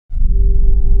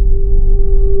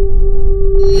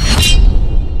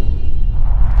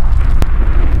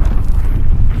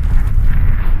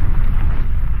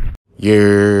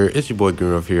It's your boy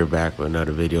Groove here back with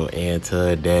another video, and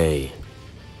today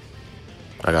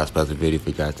I got a special video for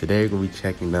you guys. Today we're gonna be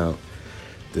checking out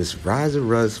this Rise of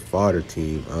Rush fodder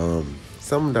team.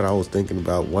 Something that I was thinking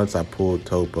about once I pulled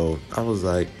Topo. I was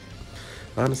like,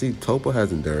 honestly, Topo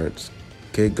has endurance.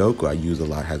 Kid Goku I use a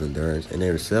lot has endurance, and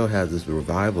then Cell has this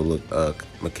revival look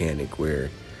mechanic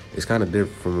where it's kind of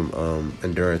different from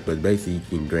endurance, but basically you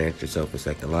can grant yourself a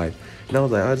second life. And I was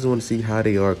like, I just want to see how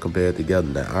they are compared together.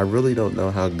 Now, I really don't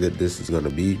know how good this is going to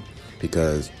be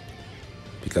because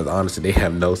honestly, they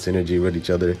have no synergy with each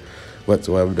other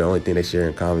whatsoever. The only thing they share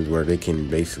in common is where they can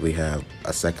basically have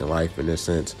a second life in a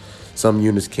sense. Some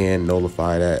units can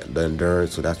nullify that, the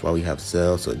endurance, so that's why we have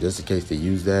Cell. So just in case they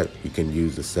use that, you can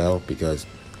use the Cell because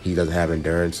he doesn't have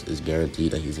endurance. It's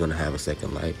guaranteed that he's going to have a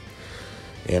second life.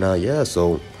 And yeah,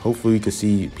 so hopefully we can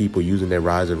see people using their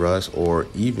Rise of Rush, or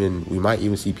even we might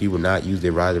even see people not use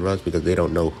their Rise of Rush because they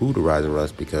don't know who to Rise of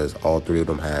Rush, because all three of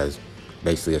them has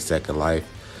basically a second life.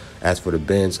 As for the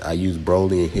bench, I use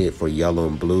Broly and Hit for yellow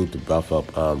and blue to buff up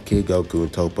Kid Goku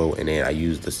and Topo, and then I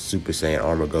use the Super Saiyan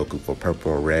Armor Goku for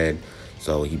purple and red,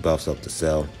 so he buffs up the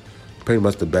Cell. Pretty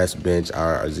much the best bench.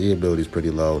 Our Z ability is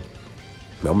pretty low.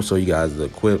 But I'm gonna show you guys the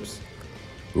equips.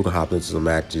 We're gonna hop into some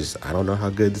matches. I don't know how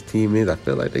good this team is. I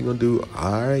feel like they're gonna do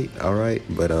all right.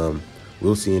 But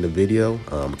we'll see in the video.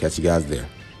 Catch you guys there.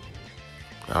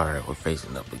 All right, we're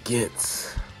facing up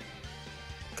against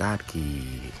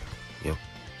Godkey. Yep,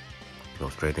 go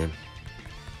straight in.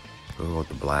 We'll go with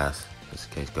the blast, just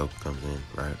in case Goku comes in.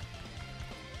 Right,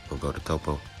 we'll go to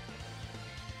Topo. All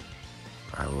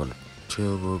right, we're gonna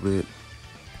chill a little bit.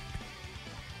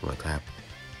 We're gonna tap.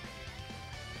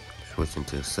 Switch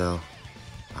into a Cell.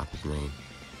 Pop his name.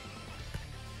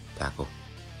 Tackle.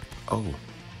 Oh,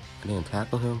 I didn't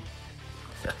tackle him?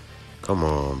 Come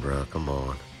on, bro. Come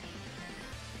on.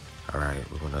 Alright,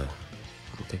 we're gonna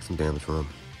take some damage from him.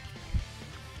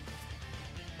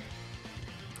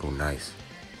 Oh, nice.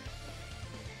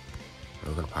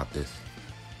 We're gonna pop this.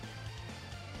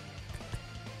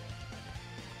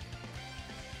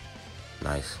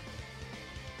 Nice.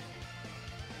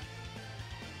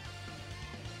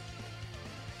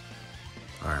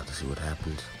 Alright, let's see what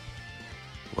happens.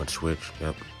 One switch,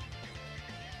 yep.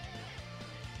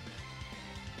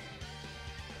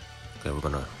 Okay, we're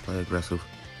gonna play aggressive.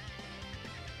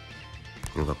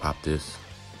 We're gonna pop this.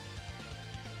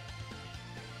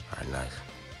 Alright, nice.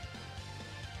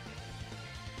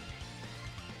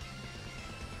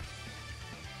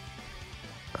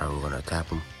 Alright, we're gonna tap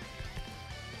him.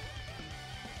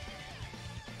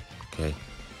 Okay.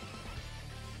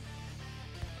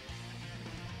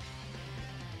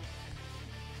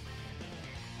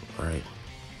 Alright.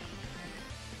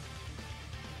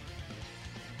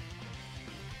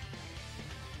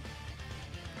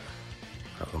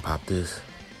 I'm gonna pop this.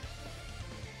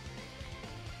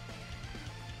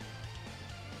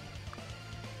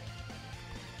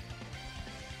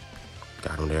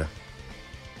 Got him there.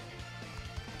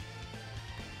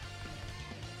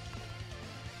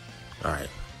 Alright.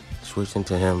 Switch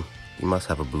into him. He must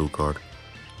have a blue card.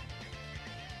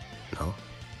 No?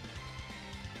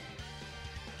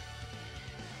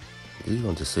 You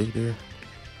gonna just sit there?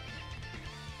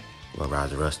 We're gonna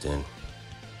Rise of Rush in.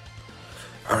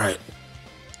 Alright.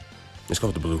 Let's go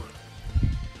with the blue.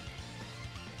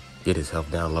 Get his health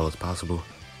down low as possible.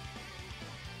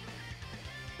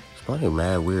 It's probably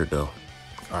mad weird though.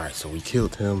 Alright, so we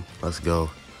killed him. Let's go.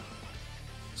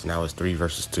 So now it's 3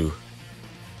 versus 2.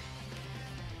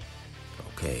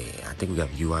 Okay, I think we got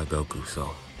UI Goku,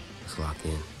 so let's lock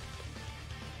in.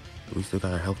 Do we still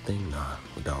got our health thing? Nah,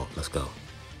 we don't. Let's go.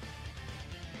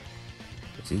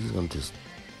 So he's gonna just,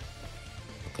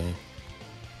 okay,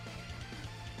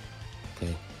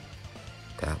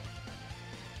 tap.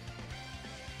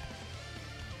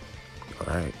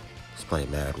 Alright, it's playing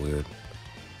mad weird.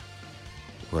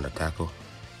 We're gonna tackle.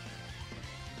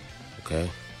 Okay.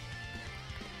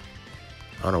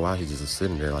 I don't know why he's just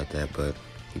sitting there like that, but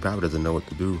he probably doesn't know what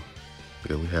to do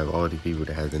because we have all these people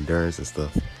that has endurance and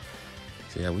stuff.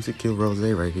 So yeah, we should kill Rose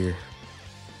right here.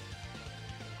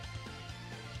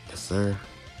 Yes, sir.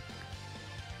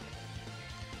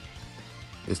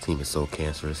 This team is so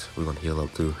cancerous. We're gonna heal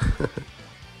up too.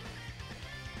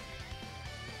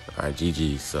 Alright,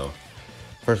 GG. So,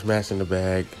 first match in the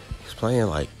bag. He's playing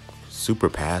like super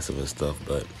passive and stuff,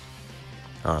 but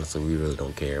honestly, we really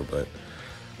don't care. But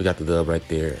we got the dub right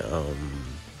there.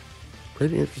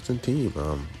 Pretty interesting team.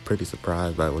 Pretty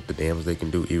surprised by what the damage they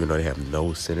can do, even though they have no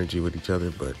synergy with each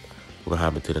other. But we're gonna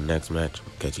hop into the next match.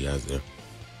 Catch you guys there.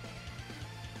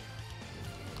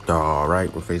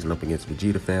 Alright, we're facing up against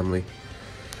Vegeta family.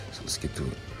 So let's get to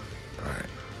it. Alright,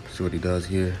 see what he does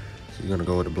here. So you're gonna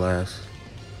go with the blast.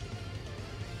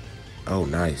 Oh,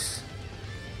 nice.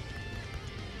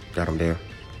 Got him there.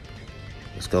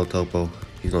 Let's go, Topo.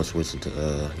 He's gonna switch into,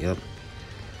 yep.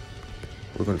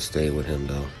 We're gonna stay with him,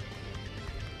 though.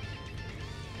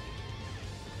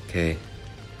 Okay.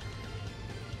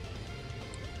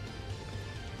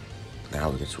 Now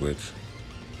we can switch.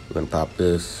 We're gonna pop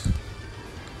this.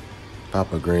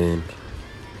 Pop a green.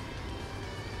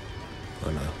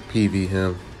 Gonna PV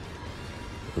him.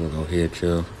 We're gonna go here,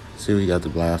 chill. See what he got the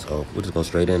blast. Oh, we're just going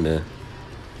straight in there.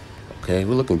 Okay,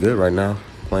 we're looking good right now.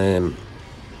 Playing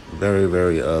very,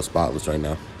 very spotless right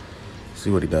now. See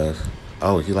what he does.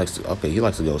 Oh, he likes to, okay, he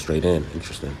likes to go straight in.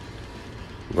 Interesting.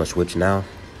 We're gonna switch now.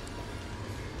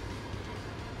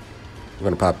 We're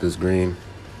gonna pop this green.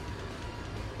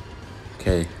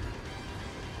 Okay.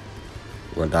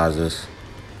 We're gonna dodge this.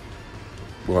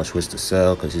 We're gonna switch to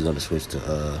Cell because he's gonna switch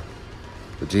to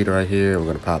Vegeta right here. We're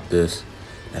gonna pop this.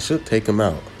 That should take him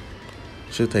out.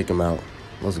 Should take him out.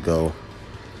 Let's go.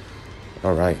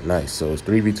 All right, nice. So it's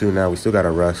 3v2 now. We still got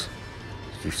a rush.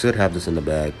 You should have this in the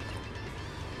bag.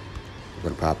 We're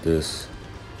gonna pop this.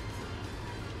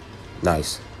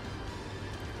 Nice.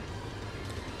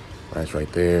 Nice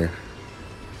right there.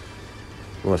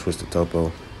 We're gonna switch to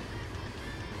Topo.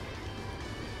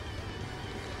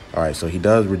 All right, so he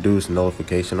does reduce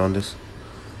nullification on this.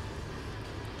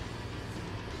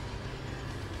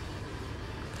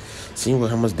 Seeing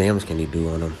how much damage can he do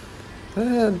on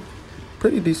him?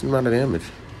 Pretty decent amount of damage.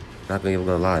 Not even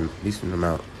gonna lie, decent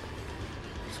amount.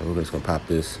 So we're just gonna pop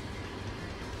this.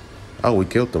 Oh, we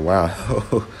killed him! Wow.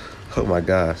 Oh my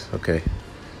gosh. Okay.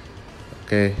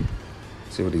 Okay.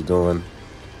 See what he's doing.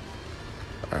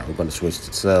 All right, we're gonna switch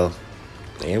to Cell,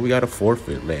 and we got a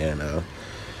forfeit, man.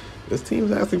 This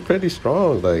team's actually pretty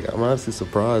strong. Like, I'm honestly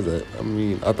surprised that. I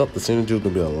mean, I thought the synergy was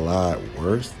gonna be a lot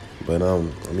worse, but I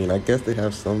mean, I guess they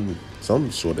have some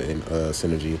sort of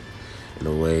synergy in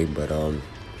a way. But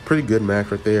pretty good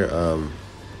match right there.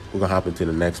 We're gonna hop into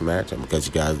the next match. I'm gonna catch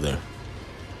you guys there.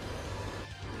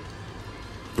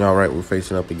 All right, we're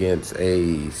facing up against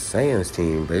a Saiyans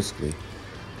team, basically.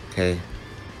 Okay.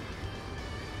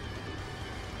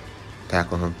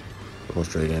 Tackle him. Go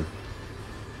straight in.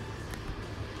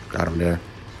 Got him there.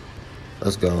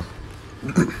 Let's go.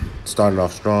 Starting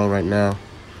off strong right now.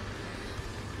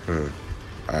 All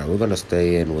right, we're gonna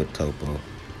stay in with Topo,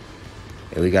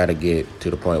 and we gotta get to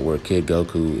the point where Kid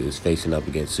Goku is facing up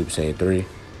against Super Saiyan 3.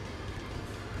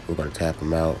 We're gonna tap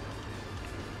him out.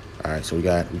 All right, so we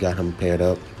got him paired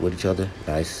up with each other.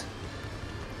 Nice.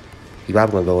 He's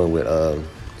probably gonna go in with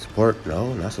support.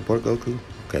 No, not support Goku.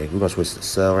 Okay, we're gonna switch to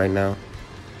Cell right now.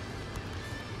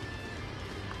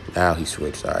 Now he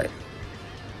switched. All right.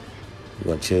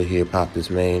 We're gonna chill here, pop this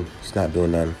main. He's not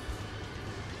doing nothing.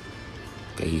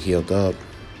 Okay, he healed up.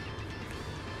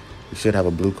 We should have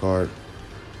a blue card.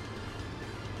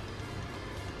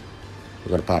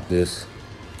 We're gonna pop this,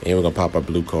 and we're gonna pop our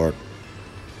blue card.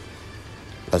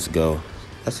 Let's go.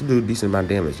 That's to do a decent amount of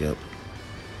damage, yep.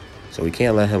 So we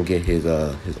can't let him get his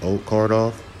old card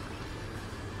off.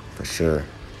 For sure.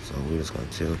 So we're just gonna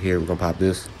chill here. We're gonna pop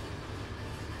this.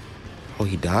 Oh,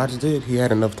 he dodged it? He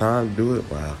had enough time to do it?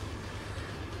 Wow.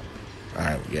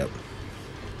 Alright, yep.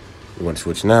 We're gonna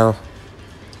switch now.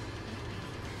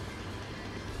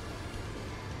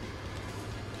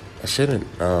 I shouldn't,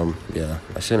 yeah,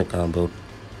 I shouldn't combo.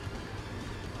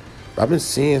 I've been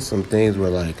seeing some things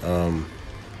where, like,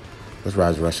 let's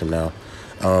Rise Rush him now,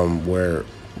 where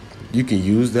you can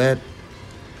use that.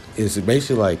 It's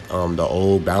basically like the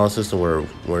old balance system where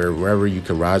wherever you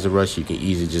can Rise Rush, you can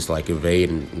easily just like evade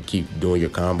and keep doing your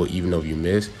combo even though you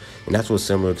miss. And that's what's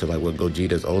similar to like what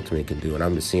Gogeta's ultimate can do. And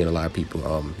I've been seeing a lot of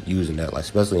people using that, like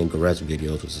especially in Garet's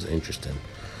videos, which is interesting.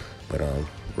 But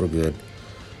we're good.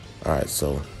 All right,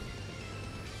 so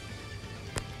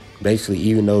basically,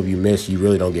 even though if you miss, you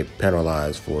really don't get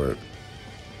penalized for it,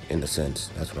 in a sense.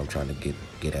 That's what I'm trying to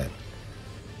get at.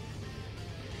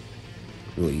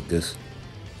 We'll eat this.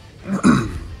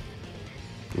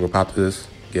 We'll pop this,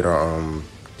 get our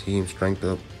team strength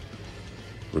up,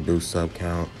 reduce sub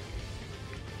count.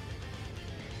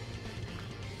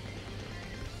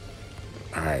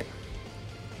 All right.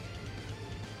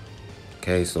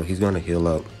 Okay, so he's gonna heal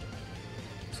up.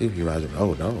 See if he rises.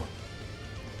 Oh no!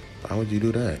 Why would you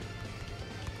do that?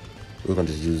 We're gonna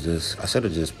just use this. I should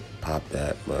have just popped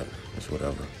that, but it's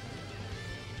whatever.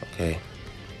 Okay.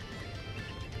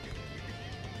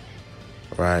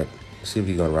 All right. See if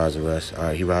he's gonna Rise and Rush. All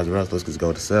right, he Rise and Rush. Let's just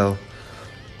go to Cell.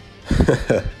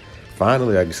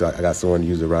 Finally, I got someone to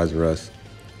use the Rise and Rush.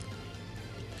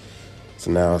 So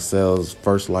now Cell's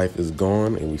first life is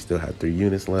gone, and we still have 3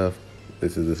 units left.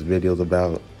 This video's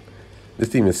about. This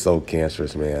team is so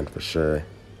cancerous, man, for sure.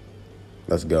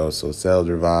 Let's go. So Cell's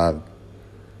revived.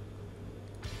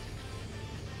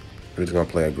 We're just gonna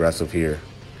play aggressive here.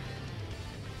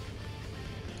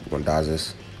 We're gonna dodge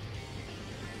this.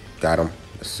 Got him.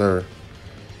 Yes, sir.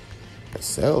 And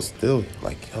Cell's still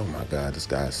like, oh my god, this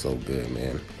guy is so good,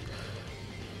 man.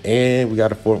 And we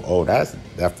got a fourth. Oh, that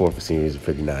fourth receiver is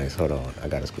pretty nice. Hold on. I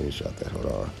gotta screenshot that. Hold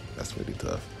on. That's really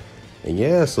tough. And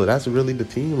yeah, so that's really the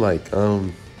team. Like,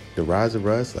 the Rise of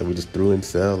Russ, like we just threw in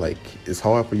Cell. Like, it's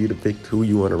hard for you to pick who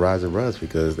you want to Rise of Russ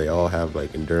because they all have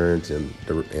like endurance,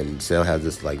 and Cell has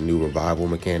this like new revival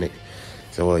mechanic.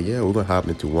 So yeah, we're gonna hop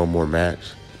into one more match.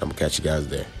 I'm gonna catch you guys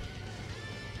there.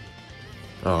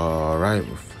 All right,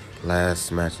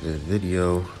 last match of this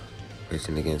video,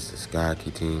 racing against the Sky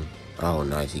Key team. Oh,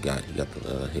 nice, he got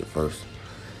the hit first.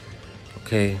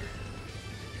 Okay,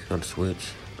 he's gonna switch.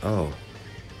 Oh,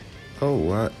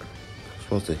 what? I'm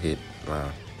supposed to hit.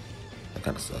 Wow. That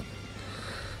kind of sucked.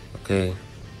 Okay.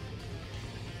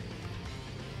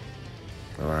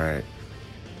 All right.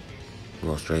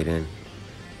 Go straight in.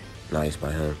 Nice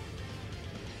by him.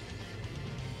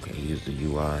 Okay, use the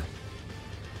UI.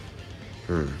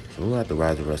 So we'll have to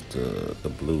rise the rest of the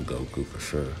blue Goku for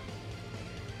sure.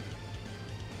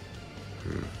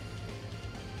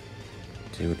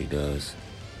 See what he does.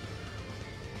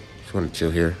 Just want to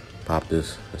chill here. Pop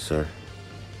this. Yes, sir.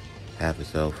 Half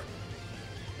himself.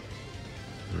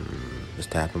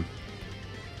 Just tap him.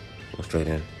 Go straight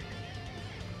in.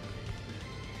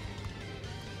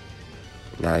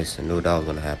 Nice. I knew that was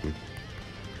gonna happen.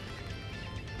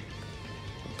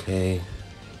 Okay.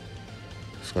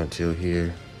 Just gonna chill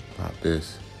here. Pop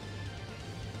this.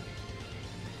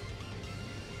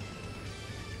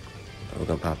 We're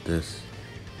gonna pop this.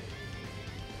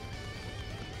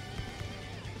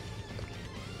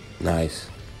 Nice.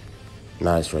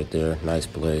 Nice right there. Nice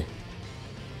play.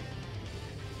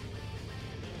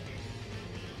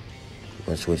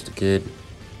 Gonna switch the kid.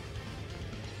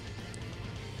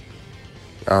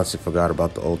 I honestly forgot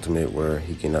about the ultimate where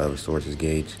he can restore his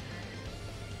gauge.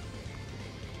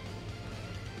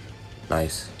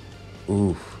 Nice.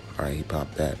 Oof. Alright, he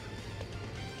popped that.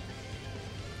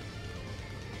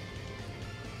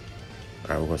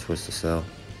 Alright, we're gonna switch to Cell.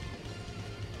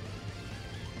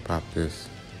 Pop this.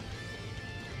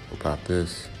 We'll pop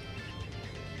this.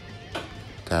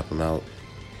 Tap him out.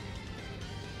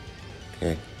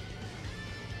 Okay.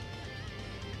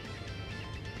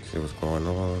 See what's going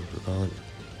on.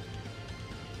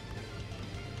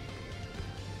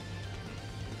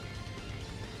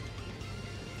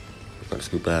 Gonna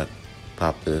scoop back,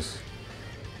 pop this.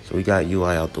 So we got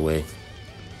UI out the way.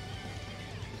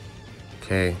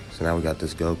 Okay, so now we got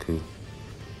this Goku.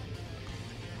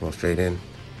 Go straight in.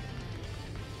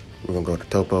 We're gonna go to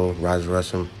Topo, Rise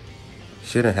Rush him.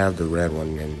 Shouldn't have the red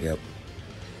one in, yep.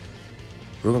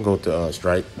 We're gonna go to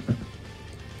Strike.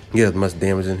 Get as much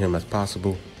damage in him as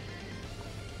possible.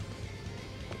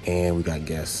 And we got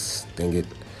Guess. Dang it.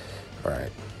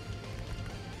 Alright.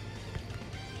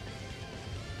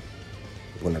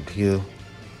 Went up the hill.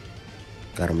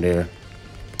 Got him there.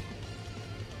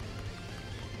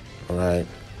 Alright.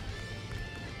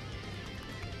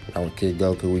 Now with Kid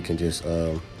Goku, we can just,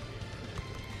 with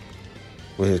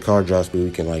his card draw speed, we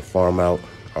can like farm out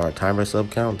our timer sub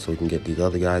count so we can get these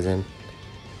other guys in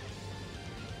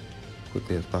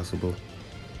quickly as possible.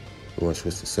 We want to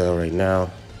switch to Cell right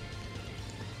now.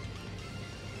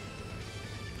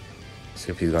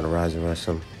 See if he's gonna Rise and Rush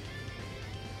him.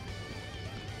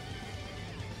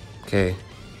 Okay.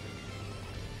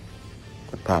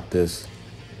 Pop this.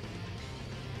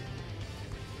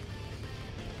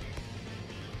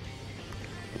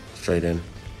 Straight in.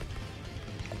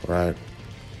 Right.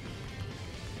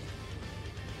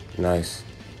 Nice.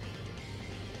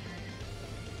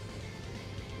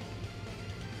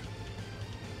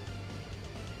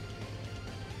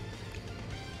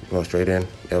 Go straight in.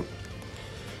 Yep.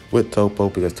 With Topo,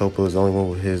 because Topo is the only one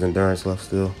with his endurance left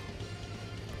still.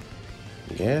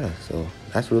 Yeah, so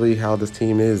that's really how this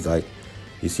team is. Like,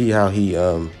 you see how he's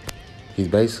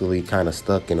basically kind of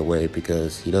stuck in a way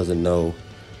because he doesn't know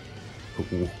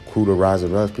who to Rise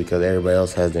of Rush because everybody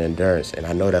else has the endurance, and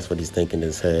I know that's what he's thinking in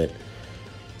his head.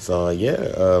 So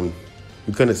yeah,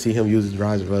 we couldn't see him use his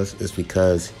Rise of Rush. It's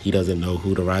because he doesn't know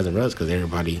who to Rise of Rush because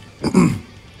everybody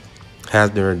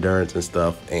has their endurance and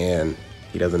stuff, and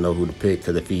he doesn't know who to pick.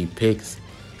 Because if he picks,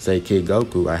 say, Kid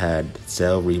Goku, I had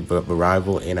Cell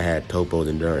Revival and I had Topo's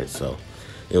endurance, so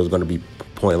it was going to be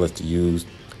pointless to use.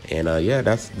 And yeah,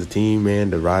 that's the team, man.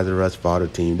 The Rise of Rush fodder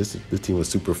team. This team was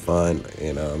super fun,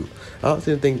 and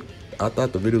I I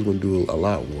thought the video was going to do a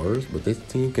lot worse, but this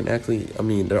team can actually, I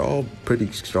mean, they're all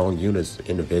pretty strong units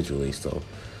individually. So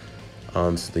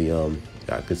honestly,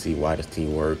 I could see why this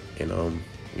team worked. And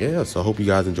yeah, so I hope you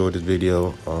guys enjoyed this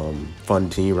video. Fun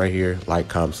team right here. Like,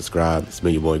 comment, subscribe. It's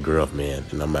been your boy Gruff, man,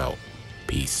 and I'm out.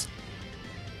 Peace.